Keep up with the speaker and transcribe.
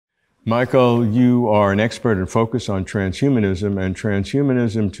Michael, you are an expert and focus on transhumanism, and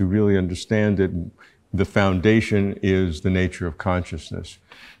transhumanism, to really understand it, the foundation is the nature of consciousness.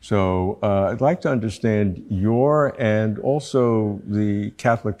 So I'd like to understand your and also the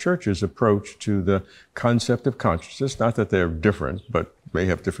Catholic Church's approach to the concept of consciousness, not that they're different, but may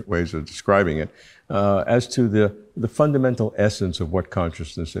have different ways of describing it, as to the fundamental essence of what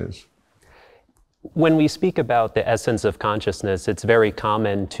consciousness is. When we speak about the essence of consciousness, it's very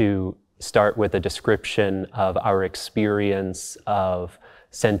common to start with a description of our experience of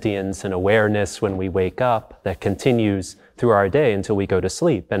sentience and awareness when we wake up that continues through our day until we go to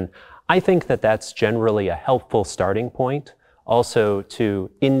sleep. And I think that that's generally a helpful starting point, also to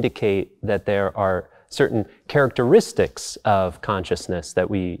indicate that there are certain characteristics of consciousness that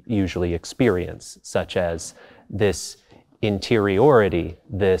we usually experience, such as this interiority,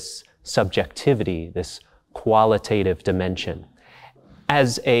 this subjectivity, this qualitative dimension.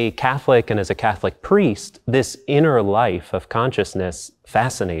 As a Catholic and as a Catholic priest, this inner life of consciousness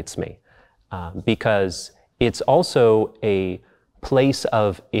fascinates me because it's also a place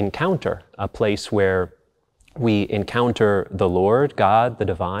of encounter, a place where we encounter the Lord, God, the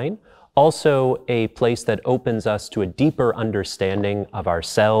divine, also a place that opens us to a deeper understanding of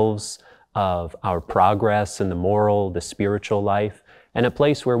ourselves, of our progress in the moral, the spiritual life, and a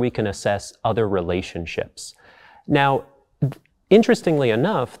place where we can assess other relationships. Now, interestingly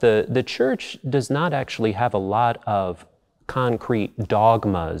enough, the Church does not actually have a lot of concrete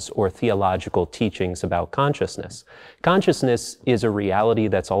dogmas or theological teachings about consciousness. Consciousness is a reality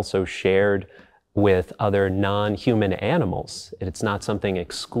that's also shared with other non-human animals. It's not something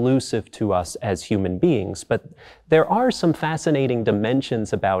exclusive to us as human beings, but there are some fascinating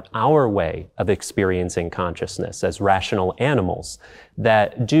dimensions about our way of experiencing consciousness as rational animals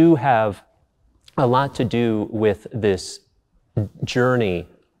that do have a lot to do with this journey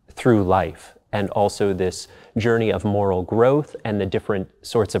through life and also this journey of moral growth and the different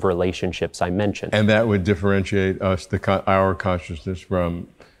sorts of relationships I mentioned. And that would differentiate us, our consciousness, from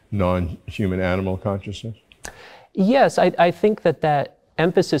non-human animal consciousness? Yes, I think that that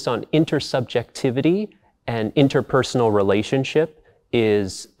emphasis on intersubjectivity and interpersonal relationship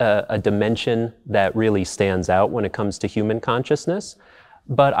is a dimension that really stands out when it comes to human consciousness.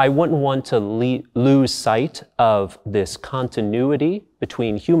 But I wouldn't want to lose sight of this continuity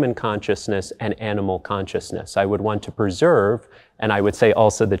between human consciousness and animal consciousness. I would want to preserve, and I would say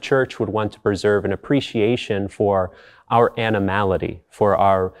also the Church would want to preserve an appreciation for our animality, for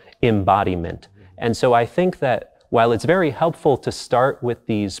our embodiment. And so I think that while it's very helpful to start with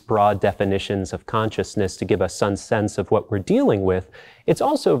these broad definitions of consciousness to give us some sense of what we're dealing with, it's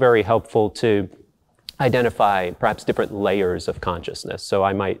also very helpful to identify perhaps different layers of consciousness. So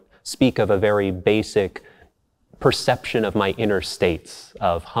I might speak of a very basic perception of my inner states,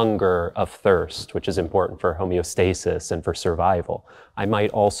 of hunger, of thirst, which is important for homeostasis and for survival. I might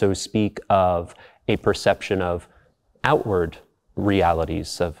also speak of a perception of outward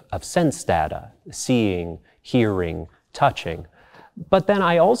realities, of sense data, seeing, hearing, touching. But then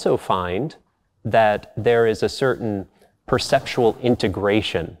I also find that there is a certain perceptual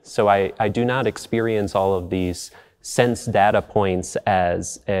integration. So I do not experience all of these sense data points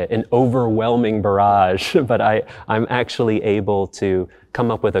as an overwhelming barrage, but I'm actually able to come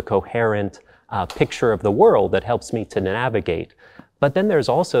up with a coherent picture of the world that helps me to navigate. But then there's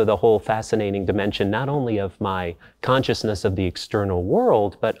also the whole fascinating dimension, not only of my consciousness of the external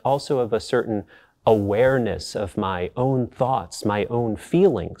world, but also of a certain awareness of my own thoughts, my own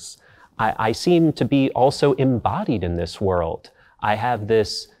feelings. I seem to be also embodied in this world. I have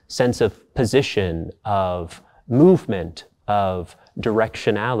this sense of position, of movement, of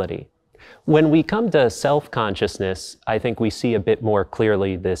directionality. When we come to self-consciousness, I think we see a bit more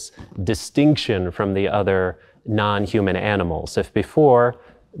clearly this distinction from the other non-human animals. If before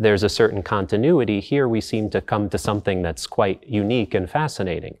there's a certain continuity, here we seem to come to something that's quite unique and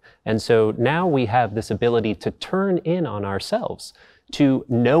fascinating. And so now we have this ability to turn in on ourselves, to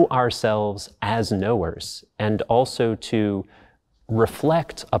know ourselves as knowers, and also to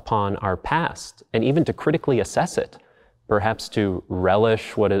reflect upon our past, and even to critically assess it, perhaps to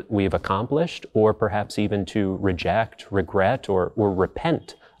relish what we've accomplished, or perhaps even to reject, regret, or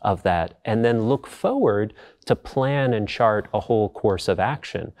repent of that, and then look forward to plan and chart a whole course of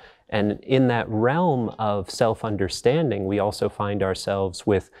action. And in that realm of self-understanding, we also find ourselves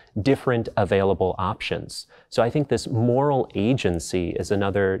with different available options. So I think this moral agency is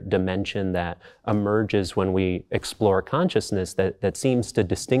another dimension that emerges when we explore consciousness that seems to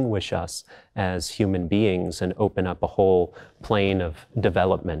distinguish us as human beings and open up a whole plane of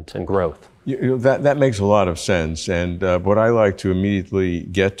development and growth. That makes a lot of sense. And what I like to immediately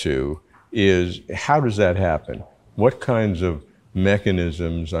get to is, how does that happen? What kinds of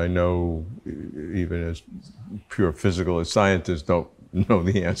mechanisms? I know even as pure physical scientists don't know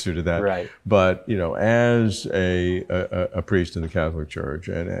the answer to that. Right. But as a priest in the Catholic Church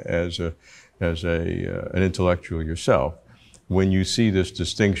and as an intellectual yourself, when you see this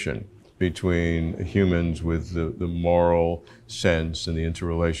distinction between humans with the moral sense and the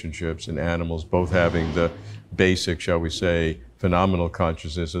interrelationships, and animals both having the basic, shall we say, phenomenal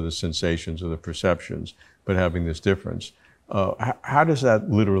consciousness of the sensations or the perceptions, but having this difference, how does that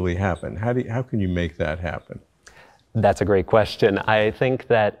literally happen? How can you make that happen? That's a great question. I think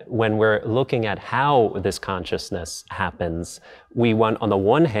that when we're looking at how this consciousness happens, we want, on the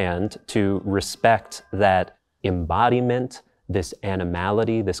one hand, to respect that embodiment, this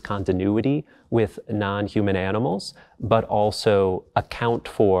animality, this continuity with non-human animals, but also account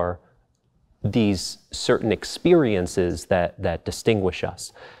for these certain experiences that distinguish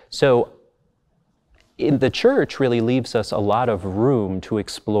us. So in the church really leaves us a lot of room to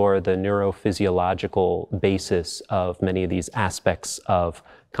explore the neurophysiological basis of many of these aspects of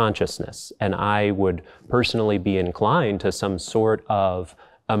consciousness. And I would personally be inclined to some sort of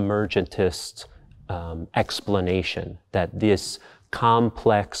emergentist explanation that this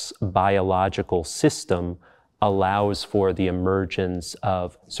complex biological system allows for the emergence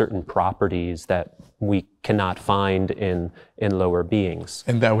of certain properties that we cannot find in lower beings.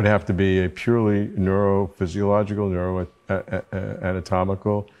 And that would have to be a purely neurophysiological,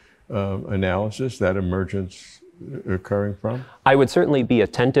 neuroanatomical analysis, that emergence occurring from? I would certainly be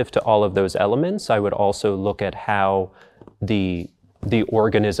attentive to all of those elements. I would also look at how the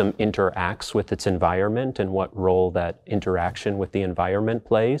organism interacts with its environment and what role that interaction with the environment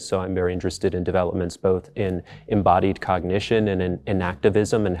plays. So I'm very interested in developments both in embodied cognition and in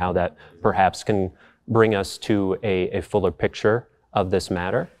activism, and how that perhaps can bring us to a fuller picture of this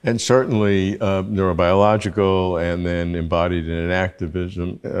matter. And certainly neurobiological and then embodied in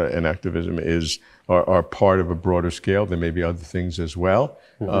activism are part of a broader scale. There may be other things as well.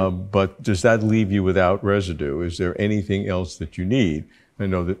 Mm-hmm. But does that leave you without residue? Is there anything else that you need? I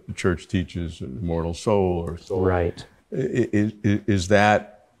know that the church teaches immortal soul or soul. Right. Is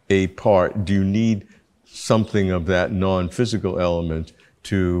that a part? Do you need something of that non-physical element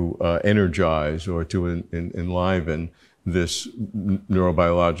to energize or to enliven this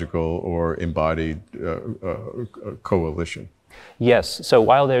neurobiological or embodied coalition? Yes, so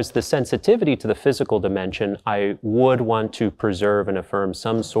while there's the sensitivity to the physical dimension, I would want to preserve and affirm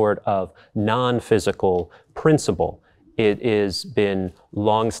some sort of non-physical principle. It has been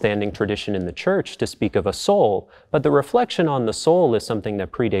long-standing tradition in the church to speak of a soul, but the reflection on the soul is something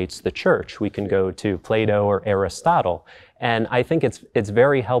that predates the church. We can go to Plato or Aristotle, and I think it's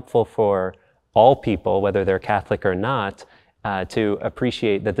very helpful for all people, whether they're Catholic or not, to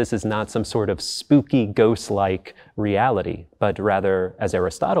appreciate that this is not some sort of spooky ghost-like reality, but rather, as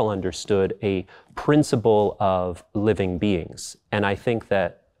Aristotle understood, a principle of living beings. And I think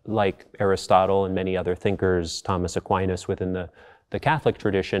that, like Aristotle and many other thinkers, Thomas Aquinas within the Catholic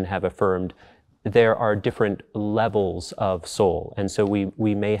tradition have affirmed, there are different levels of soul. And so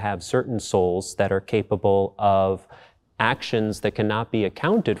we may have certain souls that are capable of actions that cannot be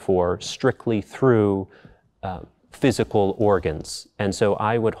accounted for strictly through physical organs. And so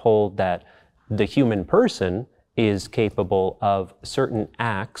I would hold that the human person is capable of certain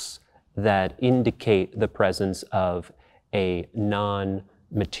acts that indicate the presence of a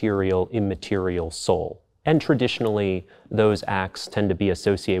non-material, immaterial soul. And traditionally, those acts tend to be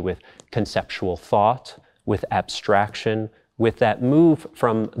associated with conceptual thought, with abstraction, with that move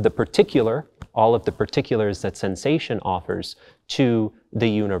from the particular, all of the particulars that sensation offers, to the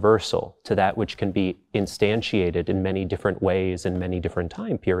universal, to that which can be instantiated in many different ways in many different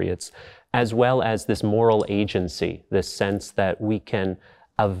time periods, as well as this moral agency, this sense that we can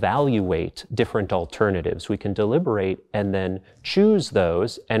evaluate different alternatives. We can deliberate and then choose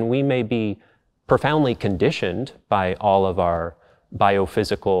those, and we may be profoundly conditioned by all of our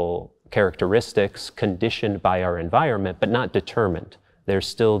biophysical characteristics, conditioned by our environment, but not determined. There's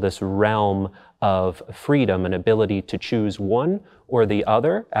still this realm of freedom and ability to choose one or the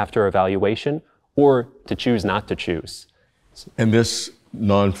other after evaluation, or to choose not to choose. And this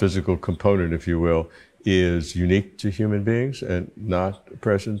non-physical component, if you will, is unique to human beings and not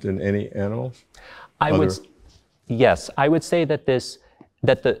present in any animals? Yes, I would say that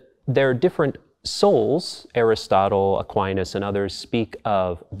there are different souls. Aristotle, Aquinas, and others speak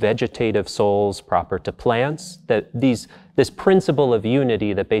of vegetative souls proper to plants, that this principle of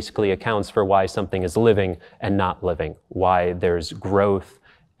unity that basically accounts for why something is living and not living, why there's growth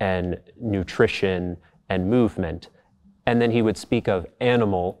and nutrition and movement. And then he would speak of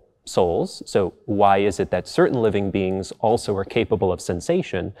animal souls. So why is it that certain living beings also are capable of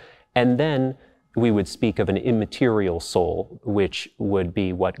sensation? And then we would speak of an immaterial soul, which would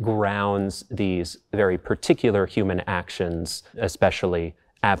be what grounds these very particular human actions, especially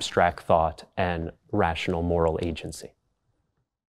abstract thought and rational moral agency.